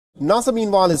NASA,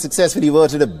 meanwhile, has successfully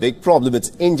averted a big problem.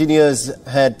 Its engineers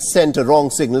had sent a wrong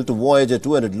signal to Voyager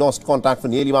 2 and had lost contact for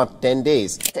nearly about 10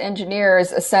 days. Engineers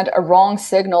sent a wrong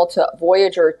signal to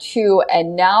Voyager 2,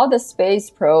 and now the space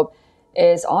probe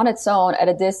is on its own at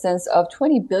a distance of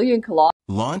 20 billion kilometers.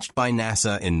 Launched by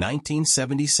NASA in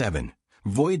 1977,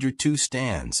 Voyager 2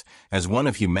 stands as one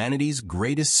of humanity's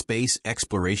greatest space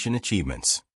exploration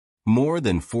achievements. More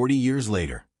than 40 years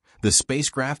later, the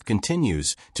spacecraft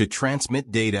continues to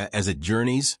transmit data as it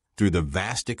journeys through the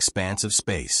vast expanse of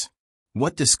space.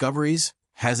 What discoveries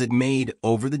has it made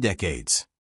over the decades?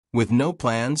 With no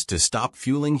plans to stop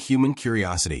fueling human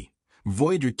curiosity,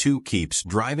 Voyager 2 keeps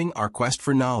driving our quest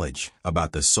for knowledge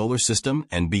about the solar system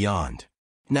and beyond.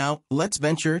 Now, let's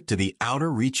venture to the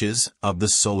outer reaches of the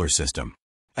solar system.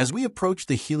 As we approach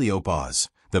the Heliopause,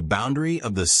 the boundary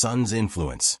of the sun's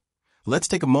influence, let's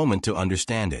take a moment to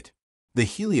understand it. The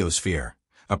heliosphere,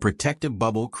 a protective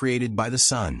bubble created by the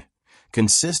sun,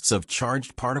 consists of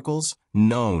charged particles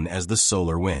known as the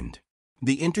solar wind.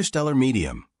 The interstellar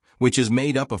medium, which is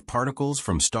made up of particles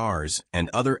from stars and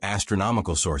other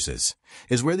astronomical sources,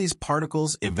 is where these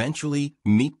particles eventually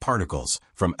meet particles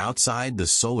from outside the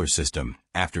solar system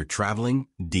after traveling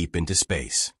deep into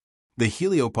space. The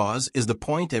heliopause is the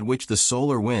point at which the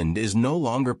solar wind is no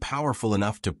longer powerful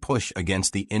enough to push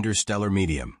against the interstellar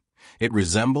medium. It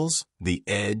resembles the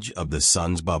edge of the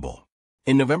sun's bubble.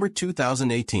 In November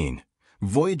 2018,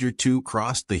 Voyager 2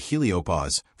 crossed the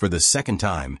heliopause for the second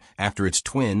time after its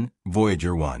twin,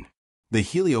 Voyager 1. The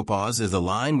heliopause is the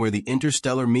line where the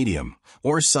interstellar medium,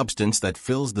 or substance that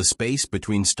fills the space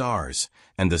between stars,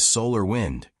 and the solar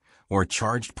wind, or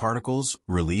charged particles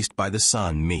released by the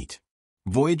sun, meet.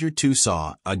 Voyager 2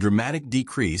 saw a dramatic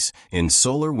decrease in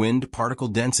solar wind particle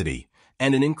density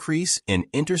and an increase in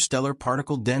interstellar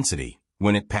particle density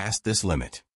when it passed this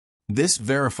limit. This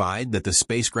verified that the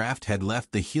spacecraft had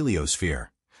left the heliosphere,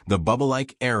 the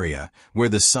bubble-like area where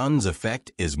the sun's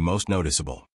effect is most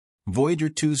noticeable. Voyager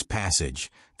 2's passage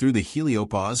through the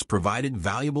heliopause provided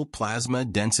valuable plasma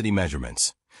density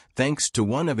measurements, thanks to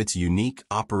one of its unique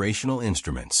operational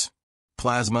instruments.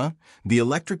 Plasma, the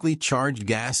electrically charged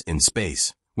gas in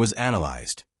space, was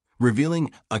analyzed, revealing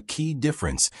a key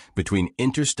difference between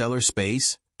interstellar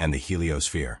space and the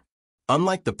heliosphere.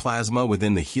 Unlike the plasma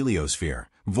within the heliosphere,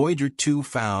 Voyager 2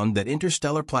 found that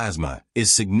interstellar plasma is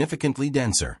significantly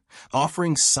denser,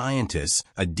 offering scientists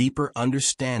a deeper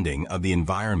understanding of the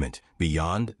environment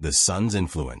beyond the sun's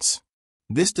influence.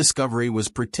 This discovery was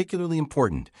particularly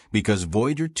important because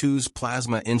Voyager 2's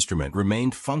plasma instrument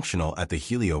remained functional at the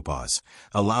heliopause,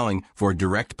 allowing for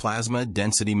direct plasma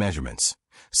density measurements,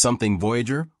 something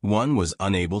Voyager 1 was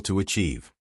unable to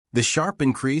achieve. The sharp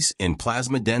increase in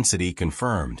plasma density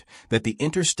confirmed that the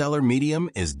interstellar medium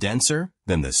is denser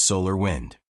than the solar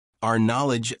wind. Our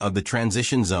knowledge of the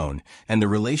transition zone and the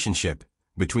relationship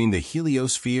between the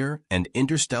heliosphere and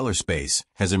interstellar space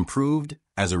has improved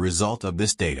as a result of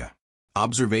this data.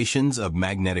 Observations of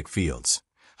magnetic fields.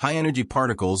 High-energy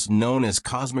particles known as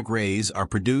cosmic rays are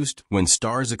produced when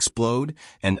stars explode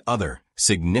and other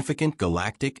significant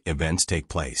galactic events take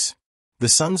place. The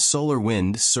sun's solar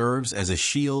wind serves as a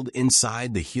shield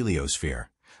inside the heliosphere,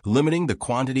 limiting the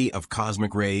quantity of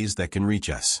cosmic rays that can reach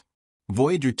us.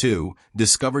 Voyager 2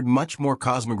 discovered much more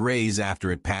cosmic rays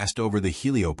after it passed over the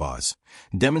heliopause,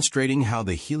 demonstrating how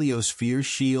the heliosphere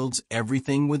shields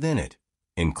everything within it,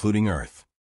 including Earth.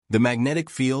 The magnetic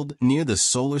field near the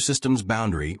solar system's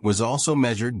boundary was also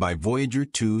measured by Voyager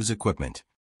 2's equipment.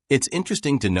 It's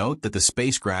interesting to note that the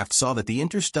spacecraft saw that the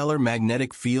interstellar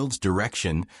magnetic field's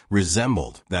direction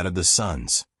resembled that of the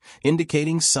sun's,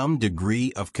 indicating some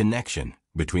degree of connection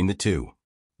between the two.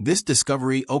 This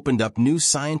discovery opened up new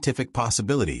scientific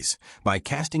possibilities by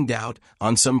casting doubt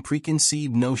on some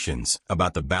preconceived notions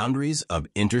about the boundaries of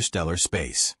interstellar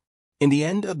space. In the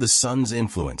end of the sun's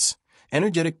influence,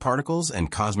 energetic particles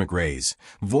and cosmic rays,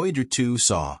 Voyager 2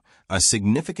 saw a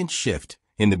significant shift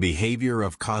in the behavior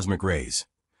of cosmic rays,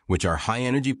 which are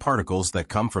high-energy particles that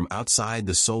come from outside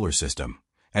the solar system,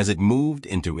 as it moved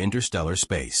into interstellar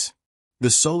space. The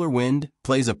solar wind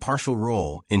plays a partial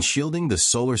role in shielding the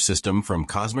solar system from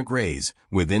cosmic rays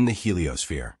within the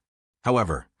heliosphere.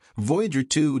 However, Voyager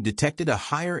 2 detected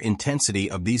a higher intensity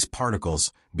of these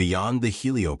particles beyond the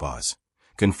heliopause,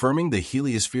 confirming the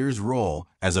heliosphere's role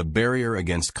as a barrier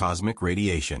against cosmic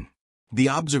radiation. The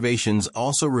observations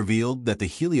also revealed that the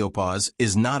heliopause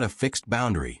is not a fixed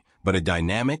boundary, but a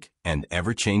dynamic and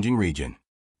ever-changing region.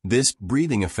 This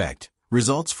breathing effect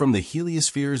results from the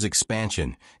heliosphere's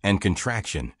expansion and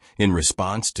contraction in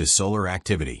response to solar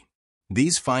activity.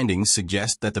 These findings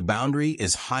suggest that the boundary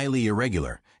is highly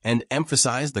irregular and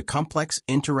emphasize the complex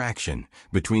interaction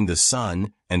between the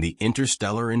Sun and the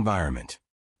interstellar environment.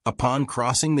 Upon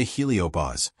crossing the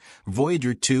Heliopause,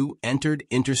 Voyager 2 entered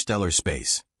interstellar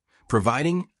space,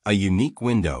 providing a unique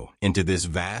window into this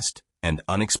vast and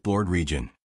unexplored region.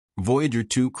 Voyager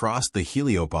 2 crossed the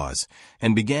Heliopause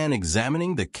and began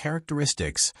examining the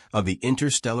characteristics of the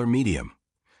interstellar medium,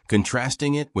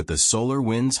 contrasting it with the solar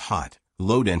wind's hot,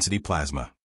 low-density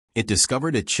plasma. It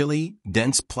discovered a chilly,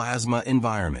 dense plasma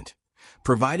environment,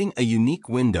 providing a unique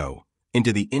window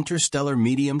into the interstellar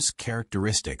medium's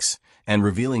characteristics and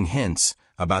revealing hints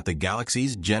about the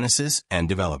galaxy's genesis and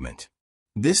development.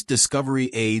 This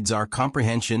discovery aids our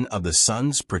comprehension of the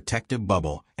Sun's protective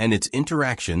bubble and its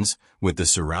interactions with the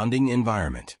surrounding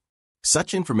environment.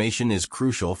 Such information is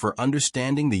crucial for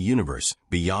understanding the universe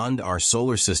beyond our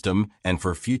solar system and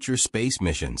for future space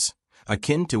missions,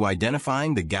 akin to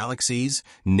identifying the galaxy's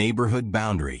neighborhood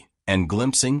boundary and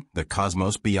glimpsing the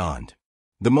cosmos beyond.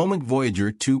 The moment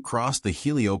Voyager 2 crossed the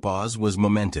Heliopause was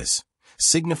momentous,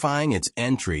 signifying its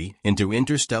entry into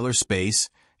interstellar space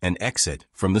and exit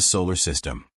from the solar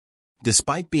system.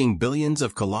 Despite being billions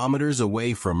of kilometers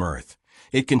away from Earth,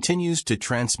 it continues to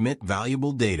transmit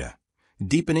valuable data,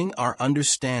 deepening our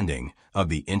understanding of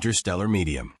the interstellar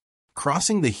medium.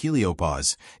 Crossing the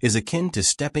Heliopause is akin to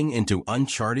stepping into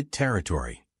uncharted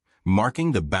territory,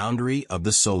 marking the boundary of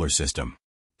the solar system.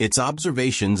 Its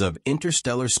observations of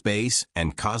interstellar space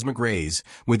and cosmic rays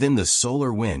within the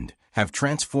solar wind have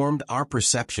transformed our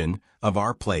perception of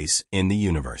our place in the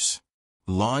universe.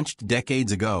 Launched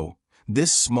decades ago,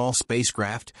 this small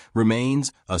spacecraft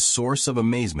remains a source of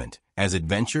amazement as it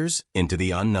ventures into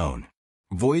the unknown.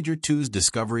 Voyager 2's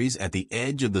discoveries at the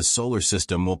edge of the solar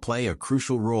system will play a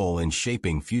crucial role in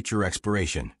shaping future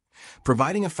exploration,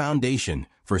 providing a foundation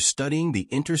for studying the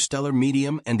interstellar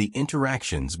medium and the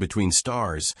interactions between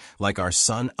stars like our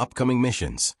Sun. Upcoming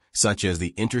missions, such as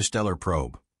the Interstellar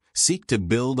Probe, seek to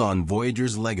build on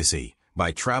Voyager's legacy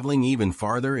by traveling even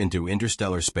farther into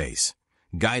interstellar space,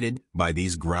 guided by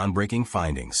these groundbreaking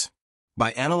findings.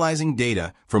 By analyzing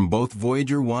data from both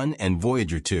Voyager 1 and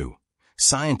Voyager 2,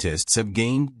 scientists have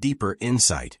gained deeper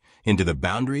insight into the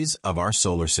boundaries of our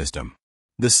solar system.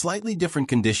 The slightly different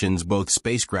conditions both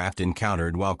spacecraft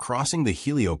encountered while crossing the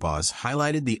Heliopause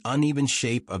highlighted the uneven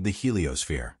shape of the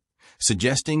heliosphere,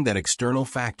 suggesting that external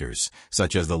factors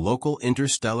such as the local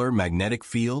interstellar magnetic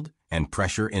field and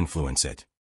pressure influence it.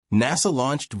 NASA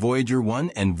launched Voyager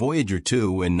 1 and Voyager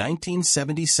 2 in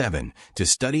 1977 to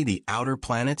study the outer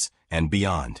planets and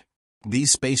beyond.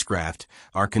 These spacecraft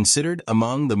are considered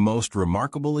among the most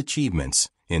remarkable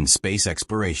achievements in space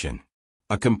exploration.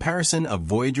 A comparison of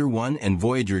Voyager 1 and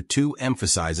Voyager 2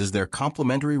 emphasizes their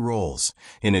complementary roles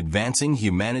in advancing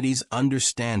humanity's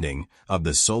understanding of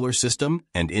the solar system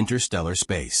and interstellar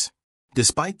space.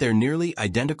 Despite their nearly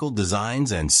identical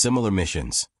designs and similar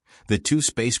missions, the two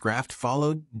spacecraft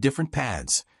followed different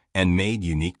paths and made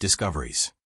unique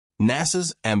discoveries.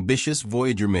 NASA's ambitious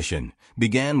Voyager mission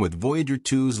began with Voyager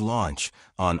 2's launch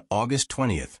on August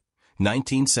 20,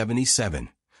 1977,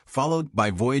 followed by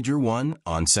Voyager 1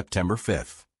 on September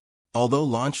 5. Although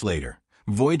launched later,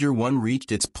 Voyager 1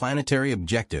 reached its planetary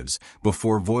objectives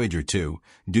before Voyager 2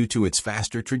 due to its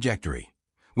faster trajectory,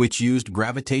 which used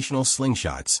gravitational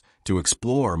slingshots to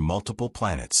explore multiple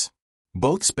planets.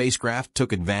 Both spacecraft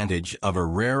took advantage of a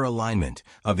rare alignment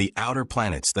of the outer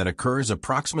planets that occurs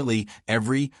approximately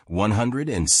every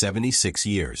 176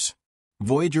 years.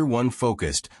 Voyager 1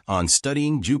 focused on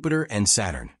studying Jupiter and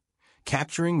Saturn,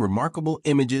 capturing remarkable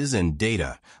images and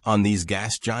data on these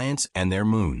gas giants and their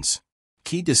moons.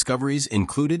 Key discoveries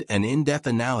included an in-depth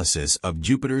analysis of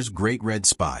Jupiter's Great Red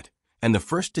Spot and the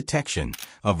first detection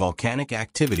of volcanic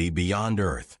activity beyond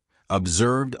Earth,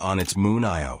 observed on its moon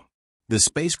Io. The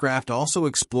spacecraft also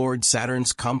explored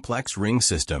Saturn's complex ring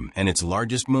system and its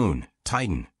largest moon,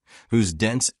 Titan, whose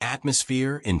dense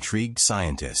atmosphere intrigued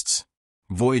scientists.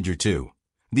 Voyager 2,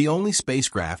 the only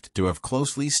spacecraft to have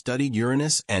closely studied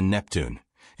Uranus and Neptune,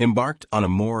 embarked on a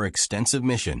more extensive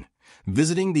mission,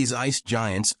 visiting these ice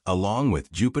giants along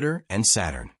with Jupiter and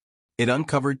Saturn. It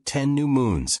uncovered 10 new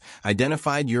moons,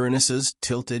 identified Uranus's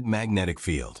tilted magnetic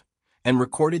field, and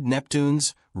recorded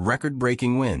Neptune's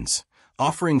record-breaking winds,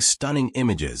 offering stunning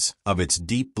images of its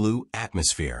deep blue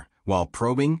atmosphere while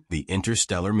probing the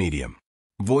interstellar medium.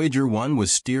 Voyager 1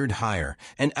 was steered higher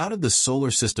and out of the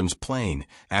solar system's plane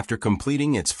after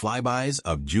completing its flybys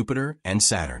of Jupiter and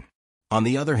Saturn. On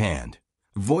the other hand,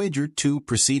 Voyager 2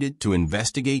 proceeded to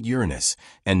investigate Uranus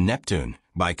and Neptune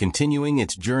by continuing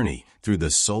its journey through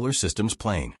the solar system's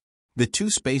plane. The two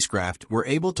spacecraft were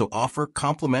able to offer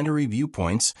complementary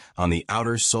viewpoints on the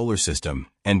outer solar system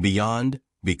and beyond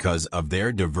because of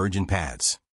their divergent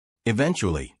paths.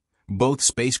 Eventually, both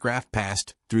spacecraft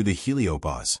passed through the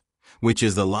Heliopause, which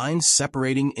is the line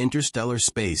separating interstellar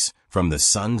space from the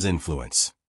Sun's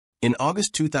influence. In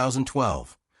August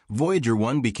 2012, Voyager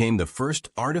 1 became the first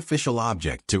artificial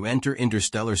object to enter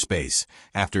interstellar space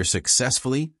after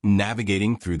successfully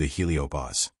navigating through the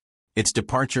Heliopause. Its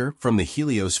departure from the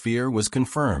heliosphere was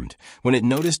confirmed when it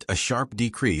noticed a sharp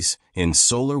decrease in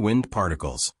solar wind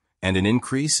particles and an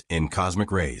increase in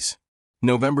cosmic rays.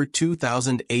 November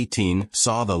 2018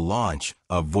 saw the launch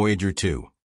of Voyager 2.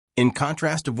 In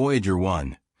contrast to Voyager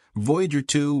 1, Voyager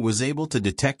 2 was able to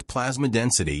detect plasma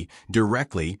density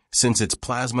directly since its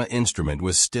plasma instrument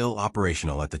was still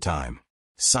operational at the time.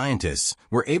 Scientists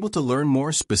were able to learn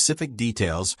more specific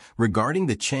details regarding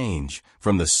the change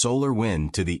from the solar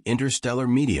wind to the interstellar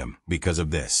medium because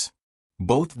of this.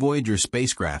 Both Voyager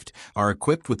spacecraft are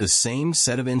equipped with the same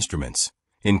set of instruments,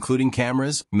 including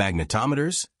cameras,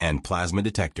 magnetometers, and plasma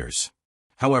detectors.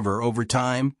 However, over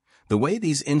time, the way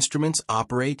these instruments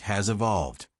operate has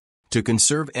evolved. To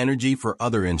conserve energy for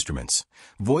other instruments,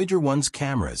 Voyager 1's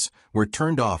cameras were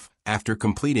turned off after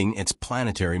completing its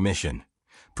planetary mission,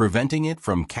 preventing it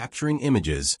from capturing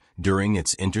images during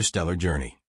its interstellar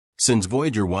journey. Since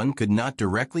Voyager 1 could not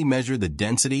directly measure the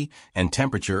density and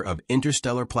temperature of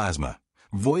interstellar plasma,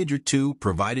 Voyager 2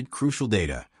 provided crucial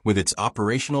data with its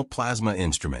operational plasma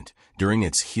instrument during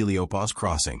its Heliopause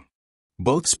crossing.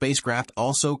 Both spacecraft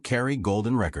also carry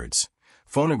golden records,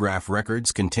 phonograph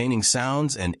records containing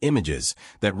sounds and images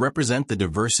that represent the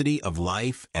diversity of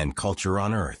life and culture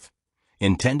on Earth,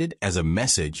 intended as a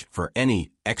message for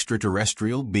any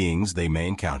extraterrestrial beings they may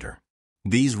encounter.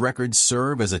 These records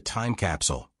serve as a time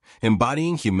capsule,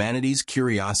 embodying humanity's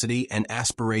curiosity and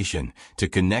aspiration to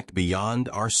connect beyond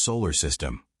our solar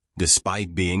system,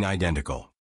 despite being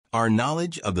identical. Our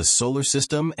knowledge of the solar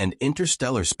system and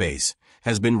interstellar space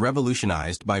has been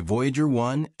revolutionized by Voyager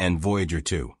 1 and Voyager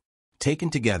 2. Taken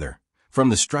together, from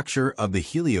the structure of the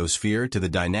heliosphere to the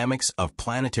dynamics of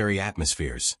planetary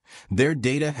atmospheres, their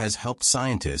data has helped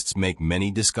scientists make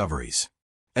many discoveries.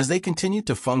 As they continue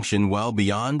to function well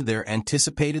beyond their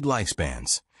anticipated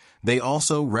lifespans, they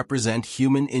also represent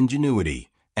human ingenuity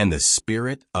and the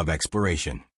spirit of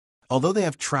exploration. Although they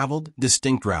have traveled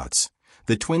distinct routes,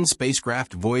 the twin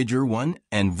spacecraft Voyager 1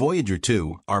 and Voyager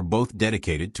 2 are both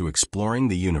dedicated to exploring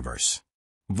the universe.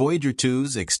 Voyager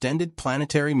 2's extended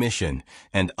planetary mission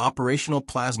and operational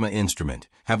plasma instrument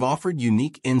have offered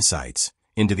unique insights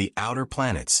into the outer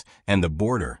planets and the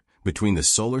border between the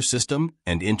solar system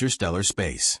and interstellar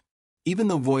space. Even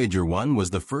though Voyager 1 was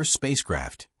the first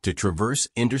spacecraft to traverse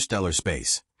interstellar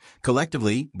space,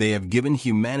 collectively they have given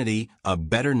humanity a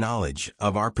better knowledge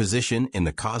of our position in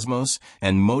the cosmos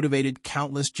and motivated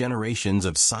countless generations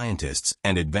of scientists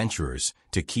and adventurers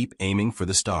to keep aiming for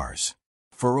the stars.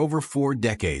 For over 4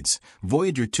 decades,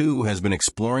 Voyager 2 has been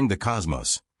exploring the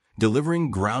cosmos,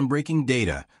 delivering groundbreaking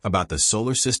data about the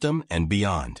solar system and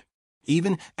beyond.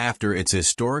 Even after its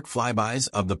historic flybys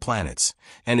of the planets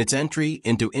and its entry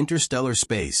into interstellar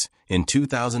space in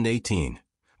 2018,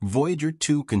 Voyager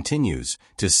 2 continues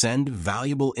to send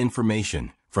valuable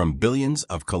information from billions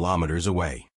of kilometers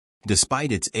away.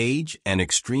 Despite its age and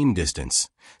extreme distance,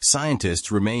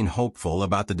 scientists remain hopeful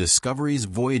about the discoveries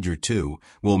Voyager 2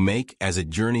 will make as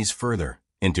it journeys further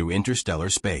into interstellar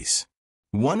space.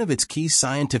 One of its key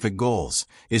scientific goals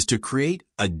is to create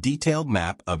a detailed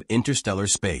map of interstellar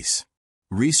space.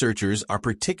 Researchers are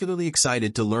particularly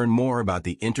excited to learn more about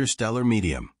the interstellar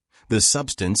medium, the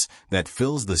substance that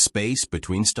fills the space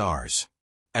between stars.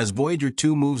 As Voyager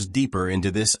 2 moves deeper into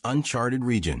this uncharted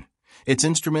region, its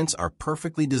instruments are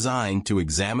perfectly designed to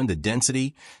examine the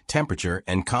density, temperature,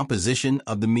 and composition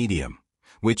of the medium,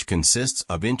 which consists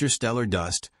of interstellar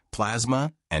dust,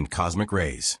 plasma, and cosmic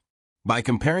rays. By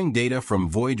comparing data from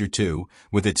Voyager 2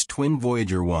 with its twin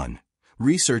Voyager 1,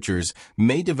 researchers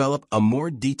may develop a more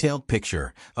detailed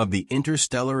picture of the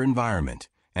interstellar environment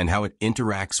and how it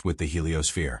interacts with the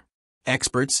heliosphere.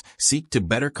 Experts seek to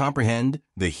better comprehend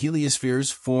the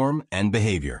heliosphere's form and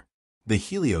behavior. The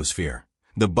heliosphere,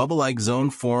 the bubble-like zone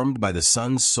formed by the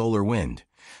sun's solar wind,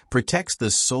 protects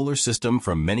the solar system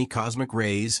from many cosmic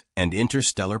rays and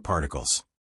interstellar particles.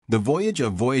 The voyage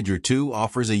of Voyager 2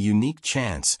 offers a unique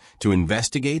chance to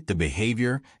investigate the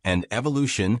behavior and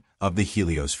evolution of the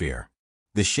heliosphere.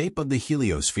 The shape of the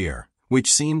heliosphere,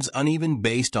 which seems uneven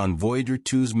based on Voyager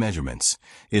 2's measurements,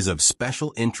 is of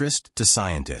special interest to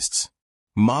scientists.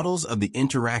 Models of the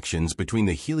interactions between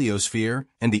the heliosphere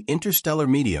and the interstellar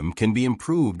medium can be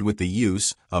improved with the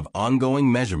use of ongoing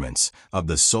measurements of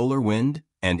the solar wind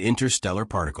and interstellar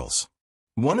particles.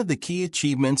 One of the key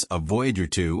achievements of Voyager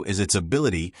 2 is its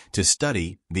ability to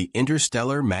study the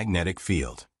interstellar magnetic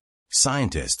field.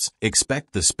 Scientists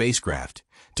expect the spacecraft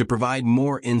to provide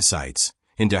more insights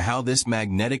into how this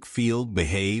magnetic field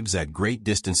behaves at great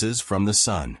distances from the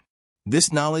Sun.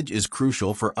 This knowledge is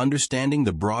crucial for understanding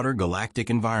the broader galactic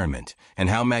environment and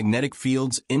how magnetic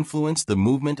fields influence the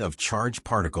movement of charged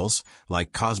particles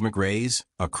like cosmic rays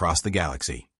across the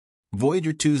galaxy.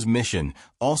 Voyager 2's mission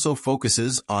also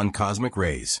focuses on cosmic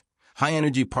rays,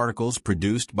 high-energy particles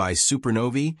produced by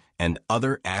supernovae and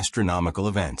other astronomical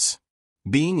events.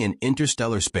 Being in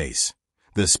interstellar space,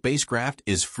 the spacecraft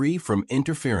is free from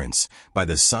interference by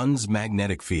the Sun's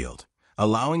magnetic field,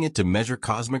 allowing it to measure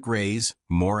cosmic rays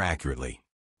more accurately.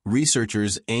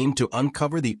 Researchers aim to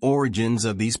uncover the origins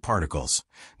of these particles,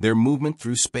 their movement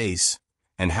through space,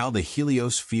 and how the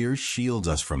heliosphere shields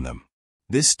us from them.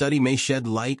 This study may shed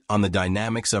light on the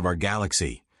dynamics of our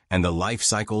galaxy and the life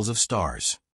cycles of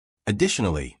stars.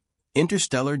 Additionally,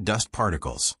 interstellar dust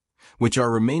particles, which are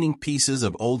remaining pieces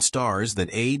of old stars that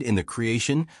aid in the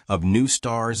creation of new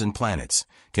stars and planets,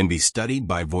 can be studied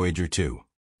by Voyager 2.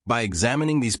 By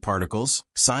examining these particles,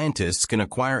 scientists can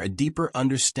acquire a deeper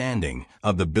understanding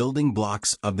of the building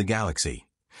blocks of the galaxy,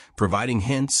 providing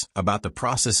hints about the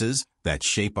processes that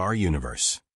shape our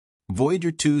universe.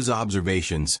 Voyager 2's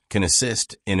observations can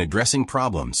assist in addressing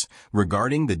problems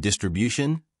regarding the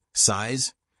distribution,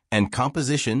 size, and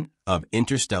composition of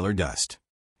interstellar dust.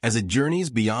 As it journeys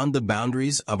beyond the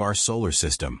boundaries of our solar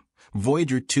system,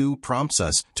 Voyager 2 prompts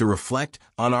us to reflect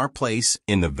on our place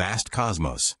in the vast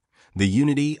cosmos, the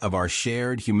unity of our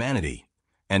shared humanity,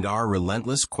 and our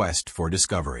relentless quest for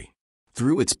discovery.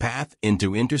 Through its path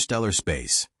into interstellar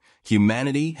space,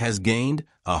 humanity has gained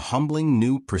a humbling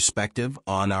new perspective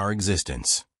on our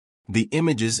existence. The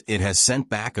images it has sent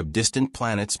back of distant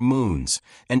planets, moons,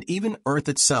 and even Earth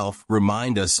itself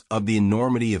remind us of the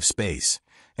enormity of space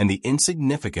and the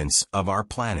insignificance of our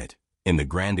planet in the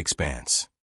grand expanse.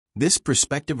 This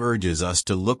perspective urges us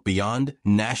to look beyond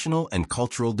national and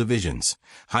cultural divisions,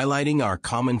 highlighting our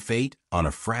common fate on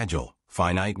a fragile,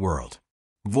 finite world.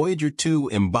 Voyager 2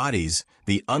 embodies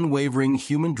the unwavering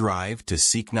human drive to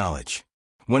seek knowledge.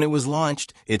 When it was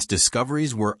launched, its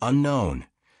discoveries were unknown,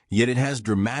 yet it has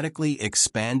dramatically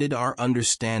expanded our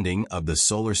understanding of the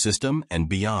solar system and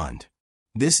beyond.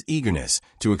 This eagerness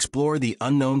to explore the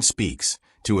unknown speaks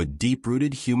to a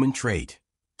deep-rooted human trait,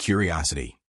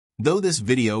 curiosity. Though this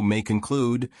video may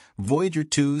conclude, Voyager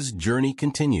 2's journey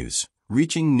continues,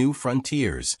 reaching new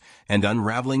frontiers and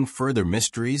unraveling further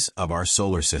mysteries of our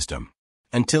solar system.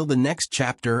 Until the next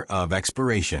chapter of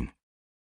exploration,